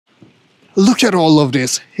Look at all of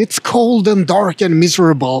this. It's cold and dark and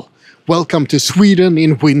miserable. Welcome to Sweden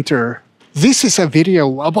in winter. This is a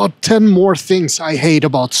video about 10 more things I hate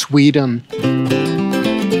about Sweden.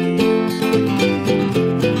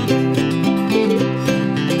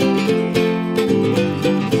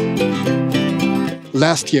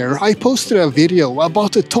 Last year I posted a video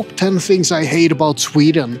about the top 10 things I hate about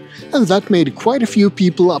Sweden, and that made quite a few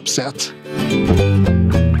people upset.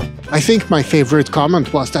 I think my favorite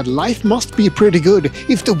comment was that life must be pretty good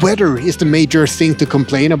if the weather is the major thing to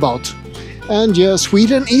complain about. And yeah,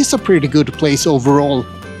 Sweden is a pretty good place overall,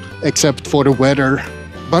 except for the weather.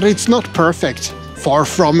 But it's not perfect, far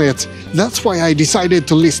from it. That's why I decided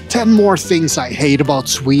to list 10 more things I hate about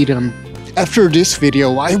Sweden. After this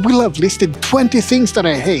video I will have listed 20 things that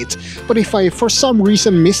I hate, but if I for some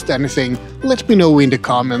reason missed anything, let me know in the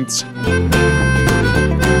comments.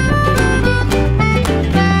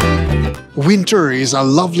 Winter is a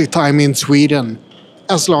lovely time in Sweden,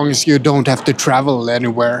 as long as you don't have to travel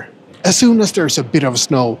anywhere. As soon as there's a bit of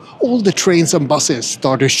snow, all the trains and buses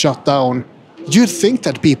start to shut down. You'd think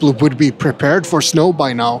that people would be prepared for snow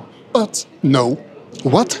by now, but no.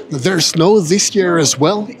 What? There's snow this year as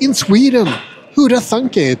well? In Sweden? Who'd have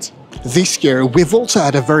thunk it? This year we've also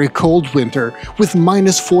had a very cold winter, with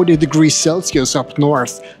minus 40 degrees Celsius up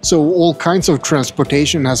north, so all kinds of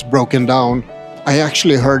transportation has broken down. I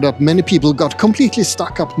actually heard that many people got completely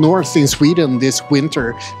stuck up north in Sweden this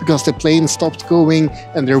winter because the planes stopped going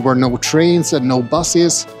and there were no trains and no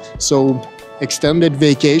buses, so extended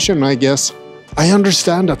vacation, I guess. I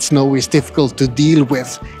understand that snow is difficult to deal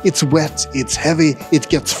with. It's wet, it's heavy, it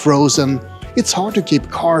gets frozen. It's hard to keep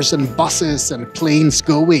cars and buses and planes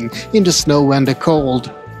going in the snow and the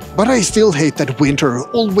cold. But I still hate that winter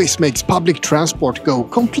always makes public transport go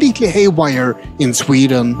completely haywire in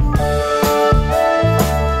Sweden.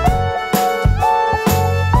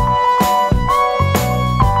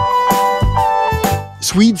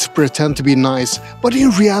 Swedes pretend to be nice, but in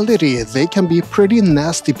reality they can be pretty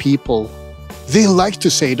nasty people. They like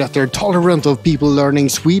to say that they're tolerant of people learning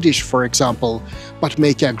Swedish, for example, but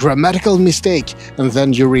make a grammatical mistake and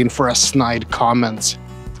then you're in for a snide comment.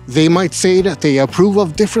 They might say that they approve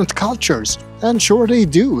of different cultures, and sure they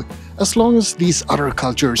do, as long as these other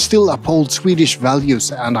cultures still uphold Swedish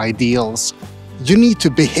values and ideals. You need to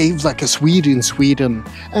behave like a Swede in Sweden,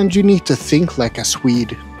 and you need to think like a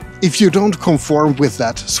Swede. If you don't conform with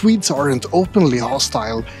that, Swedes aren't openly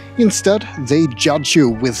hostile. Instead, they judge you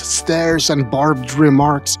with stares and barbed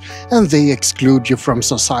remarks, and they exclude you from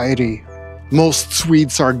society. Most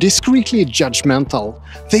Swedes are discreetly judgmental.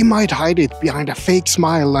 They might hide it behind a fake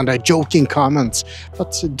smile and a joking comment,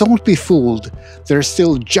 but don't be fooled. They're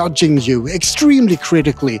still judging you extremely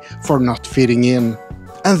critically for not fitting in.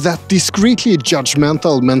 And that discreetly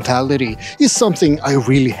judgmental mentality is something I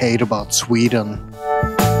really hate about Sweden.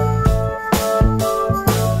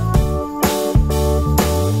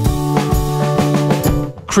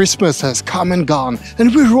 Christmas has come and gone,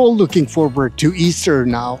 and we're all looking forward to Easter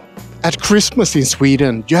now. At Christmas in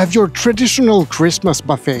Sweden, you have your traditional Christmas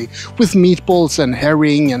buffet with meatballs and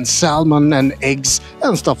herring and salmon and eggs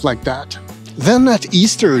and stuff like that. Then at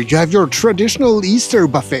Easter, you have your traditional Easter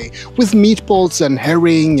buffet with meatballs and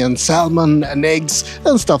herring and salmon and eggs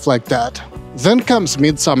and stuff like that. Then comes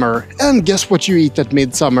midsummer, and guess what you eat at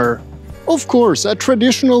midsummer? Of course, a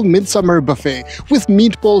traditional midsummer buffet with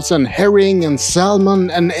meatballs and herring and salmon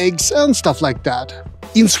and eggs and stuff like that.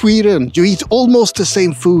 In Sweden, you eat almost the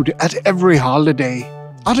same food at every holiday.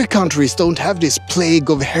 Other countries don't have this plague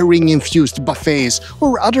of herring-infused buffets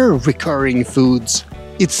or other recurring foods.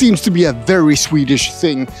 It seems to be a very Swedish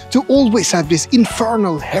thing to always have this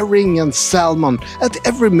infernal herring and salmon at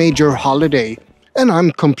every major holiday, and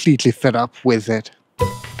I'm completely fed up with it.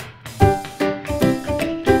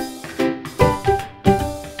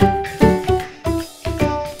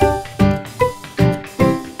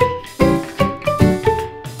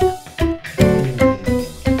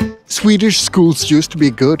 Swedish schools used to be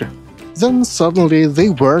good, then suddenly they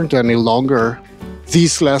weren't any longer.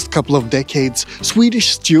 These last couple of decades, Swedish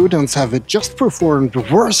students have just performed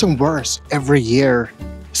worse and worse every year.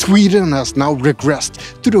 Sweden has now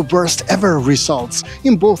regressed to the worst ever results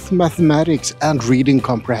in both mathematics and reading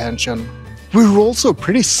comprehension. We're also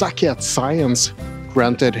pretty sucky at science.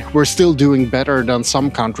 Granted, we're still doing better than some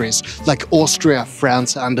countries like Austria,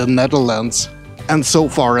 France and the Netherlands. And so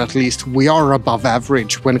far at least, we are above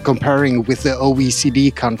average when comparing with the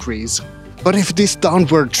OECD countries. But if this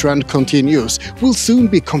downward trend continues, we'll soon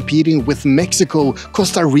be competing with Mexico,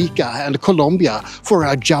 Costa Rica and Colombia for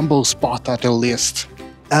a jumbo spot at the list.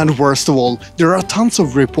 And worst of all, there are tons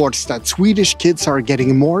of reports that Swedish kids are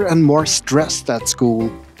getting more and more stressed at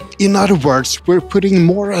school. In other words, we're putting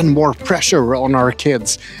more and more pressure on our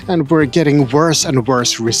kids, and we're getting worse and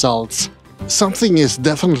worse results. Something is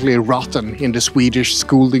definitely rotten in the Swedish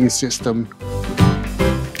schooling system.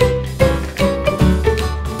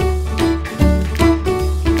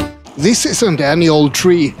 This isn't any old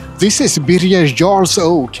tree. This is Birger Jarl's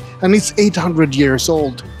oak, and it's 800 years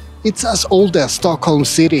old. It's as old as Stockholm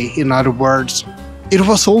City, in other words. It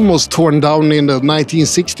was almost torn down in the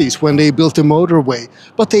 1960s when they built a motorway,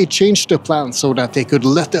 but they changed the plan so that they could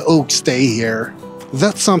let the oak stay here.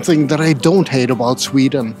 That's something that I don't hate about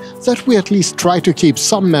Sweden, that we at least try to keep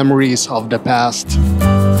some memories of the past.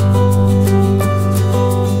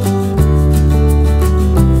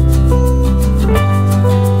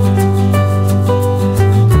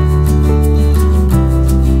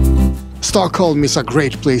 Stockholm is a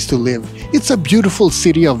great place to live. It's a beautiful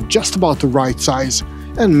city of just about the right size,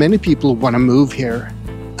 and many people want to move here.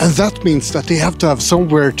 And that means that they have to have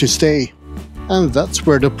somewhere to stay. And that's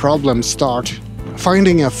where the problems start.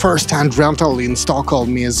 Finding a first-hand rental in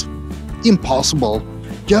Stockholm is impossible.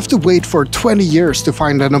 You have to wait for 20 years to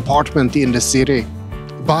find an apartment in the city.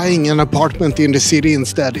 Buying an apartment in the city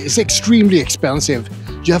instead is extremely expensive.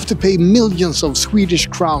 You have to pay millions of Swedish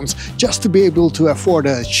crowns just to be able to afford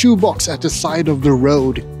a shoebox at the side of the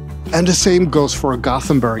road. And the same goes for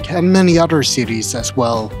Gothenburg and many other cities as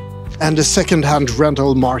well. And the second-hand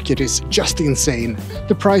rental market is just insane.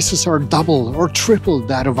 The prices are double or triple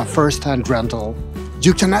that of a first-hand rental.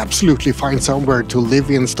 You can absolutely find somewhere to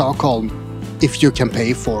live in Stockholm if you can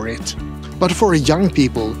pay for it. But for young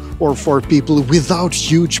people or for people without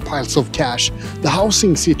huge piles of cash, the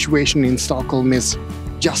housing situation in Stockholm is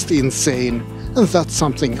just insane, and that's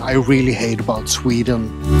something I really hate about Sweden.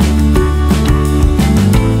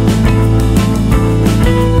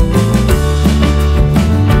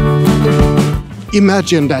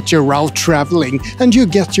 Imagine that you're out traveling and you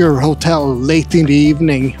get your hotel late in the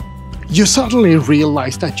evening. You suddenly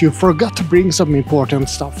realize that you forgot to bring some important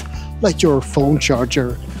stuff, like your phone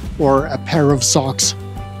charger, or a pair of socks,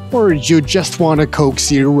 or you just want a Coke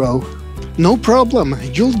Zero. No problem,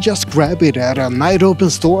 you'll just grab it at a night-open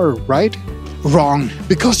store, right? Wrong,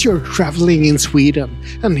 because you're traveling in Sweden,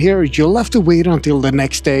 and here you'll have to wait until the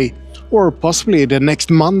next day, or possibly the next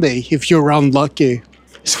Monday if you're unlucky.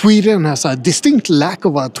 Sweden has a distinct lack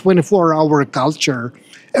of a 24-hour culture.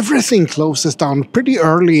 Everything closes down pretty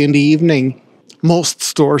early in the evening. Most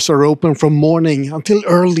stores are open from morning until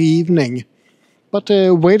early evening. But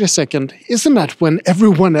wait a second, isn't that when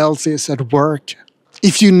everyone else is at work?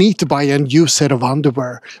 If you need to buy a new set of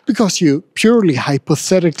underwear because you, purely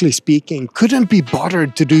hypothetically speaking, couldn't be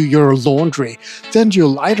bothered to do your laundry, then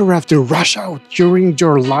you'll either have to rush out during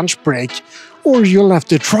your lunch break, or you'll have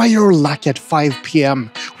to try your luck at 5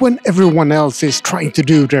 p.m. when everyone else is trying to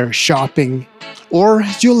do their shopping. Or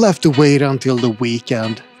you'll have to wait until the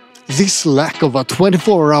weekend. This lack of a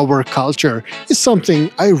 24-hour culture is something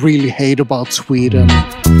I really hate about Sweden.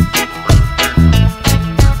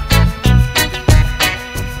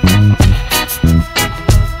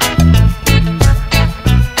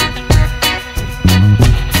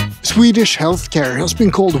 Swedish healthcare has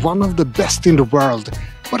been called one of the best in the world,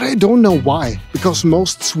 but I don't know why, because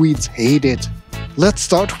most Swedes hate it. Let's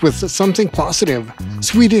start with something positive.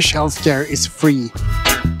 Swedish healthcare is free.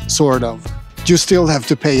 Sort of. You still have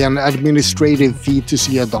to pay an administrative fee to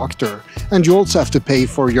see a doctor, and you also have to pay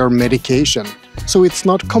for your medication. So it's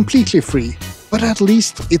not completely free, but at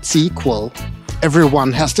least it's equal.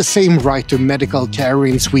 Everyone has the same right to medical care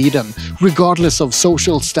in Sweden, regardless of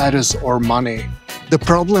social status or money. The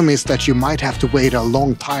problem is that you might have to wait a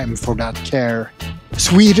long time for that care.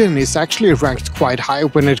 Sweden is actually ranked quite high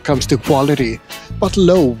when it comes to quality, but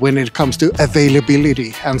low when it comes to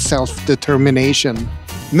availability and self-determination.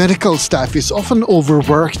 Medical staff is often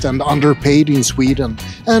overworked and underpaid in Sweden,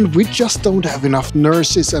 and we just don't have enough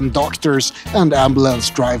nurses and doctors and ambulance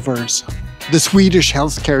drivers. The Swedish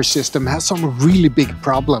healthcare system has some really big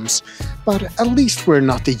problems, but at least we're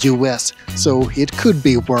not the US, so it could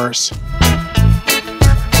be worse.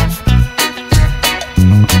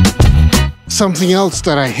 Something else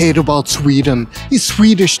that I hate about Sweden is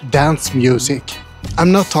Swedish dance music.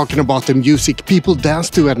 I'm not talking about the music people dance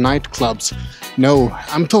to at nightclubs. No,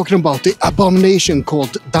 I'm talking about the abomination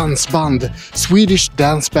called dansband, Swedish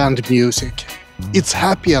dance band music. It's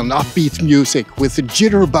happy and upbeat music with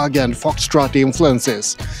jitterbug and foxtrot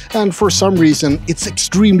influences, and for some reason it's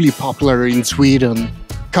extremely popular in Sweden.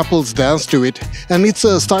 Couples dance to it, and it's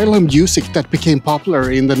a style of music that became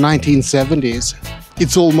popular in the 1970s.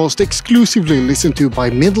 It's almost exclusively listened to by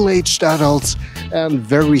middle-aged adults and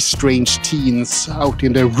very strange teens out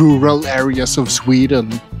in the rural areas of Sweden.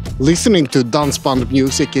 Listening to dansband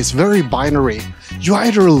music is very binary. You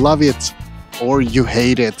either love it or you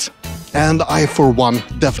hate it. And I, for one,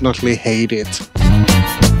 definitely hate it.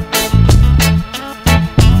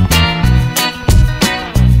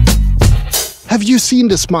 Have you seen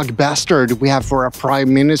the smug bastard we have for a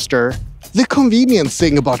prime minister? The convenient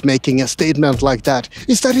thing about making a statement like that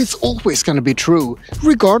is that it's always gonna be true,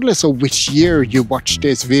 regardless of which year you watch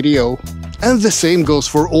this video. And the same goes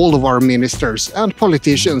for all of our ministers and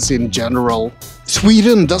politicians in general.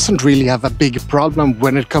 Sweden doesn't really have a big problem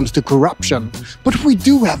when it comes to corruption, but we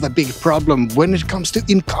do have a big problem when it comes to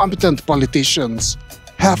incompetent politicians.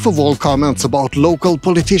 Half of all comments about local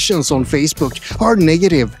politicians on Facebook are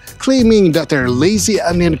negative, claiming that they're lazy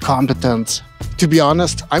and incompetent. To be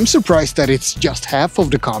honest, I'm surprised that it's just half of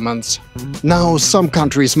the comments. Now, some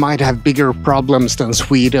countries might have bigger problems than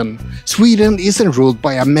Sweden. Sweden isn't ruled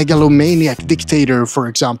by a megalomaniac dictator, for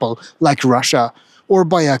example, like Russia, or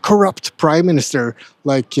by a corrupt prime minister,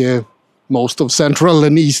 like most of Central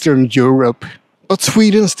and Eastern Europe. But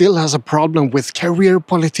Sweden still has a problem with career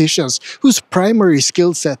politicians whose primary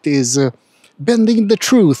skill set is bending the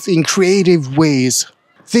truth in creative ways.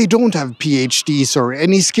 They don't have PhDs or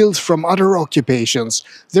any skills from other occupations.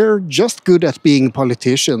 They're just good at being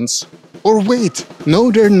politicians. Or wait,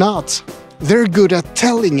 no they're not. They're good at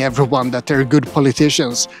telling everyone that they're good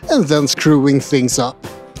politicians and then screwing things up.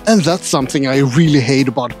 And that's something I really hate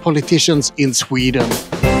about politicians in Sweden.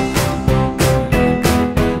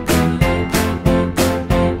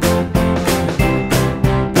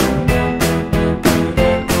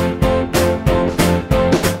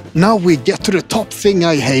 Now we get to the top thing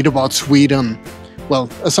I hate about Sweden. Well,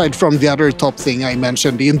 aside from the other top thing I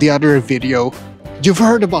mentioned in the other video. You've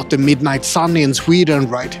heard about the midnight sun in Sweden,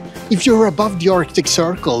 right? If you're above the Arctic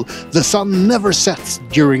Circle, the sun never sets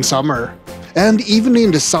during summer. And even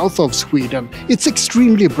in the south of Sweden, it's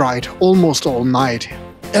extremely bright almost all night.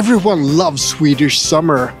 Everyone loves Swedish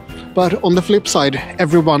summer. But on the flip side,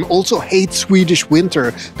 everyone also hates Swedish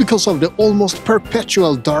winter because of the almost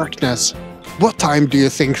perpetual darkness. What time do you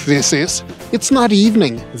think this is? It's not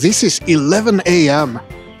evening, this is 11 AM.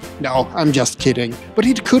 No, I'm just kidding, but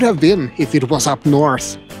it could have been if it was up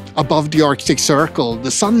north. Above the Arctic Circle,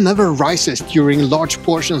 the sun never rises during large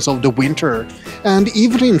portions of the winter, and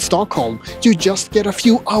even in Stockholm, you just get a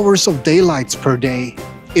few hours of daylight per day.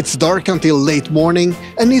 It's dark until late morning,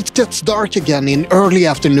 and it gets dark again in early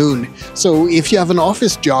afternoon, so if you have an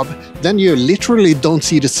office job, then you literally don't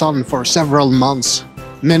see the sun for several months.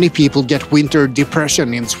 Many people get winter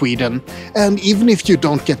depression in Sweden, and even if you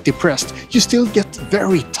don't get depressed, you still get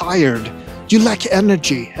very tired. You lack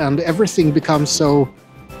energy, and everything becomes so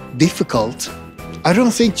difficult. I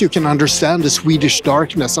don't think you can understand the Swedish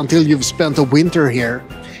darkness until you've spent a winter here.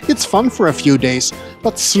 It's fun for a few days,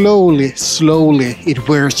 but slowly it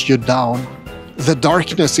wears you down. The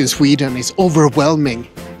darkness in Sweden is overwhelming.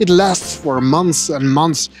 It lasts for months and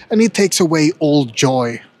months, and it takes away all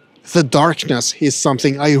joy. The darkness is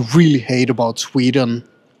something I really hate about Sweden.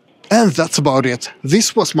 And that's about it.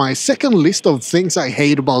 This was my second list of things I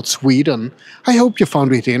hate about Sweden. I hope you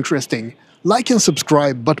found it interesting. Like and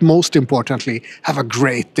subscribe, but most importantly, have a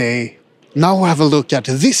great day. Now have a look at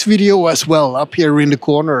this video as well up here in the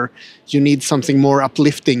corner. You need something more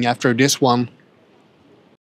uplifting after this one.